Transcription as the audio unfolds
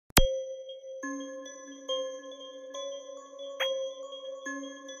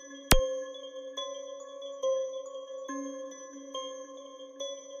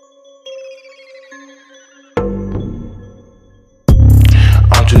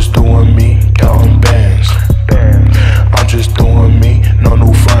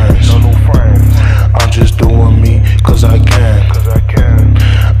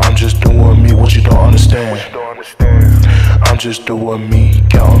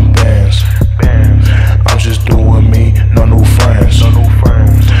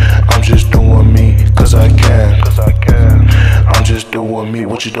just doing me,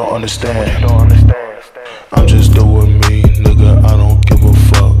 what you don't understand. I'm just doing me, nigga, I don't give a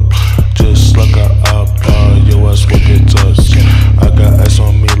fuck. Just like a iPod, yo, I swear get touched. I got ass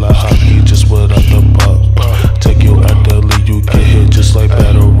on me like hockey, just without the puck. Take you at the lead, you get hit just like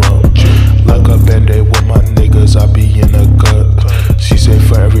battle rock. Like a band-aid with my niggas, I be in the gut. She said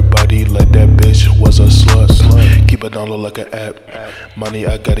for everybody, like that bitch was a slut. Keep it down low like an app. Money,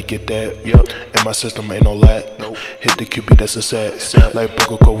 I gotta get that. In my system ain't no lag. Hit the QB, that's a set. Like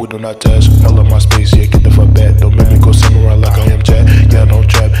Boko, we do not test. All of my space, yeah, get the fuck back. Don't make me go samurai like I am Jack.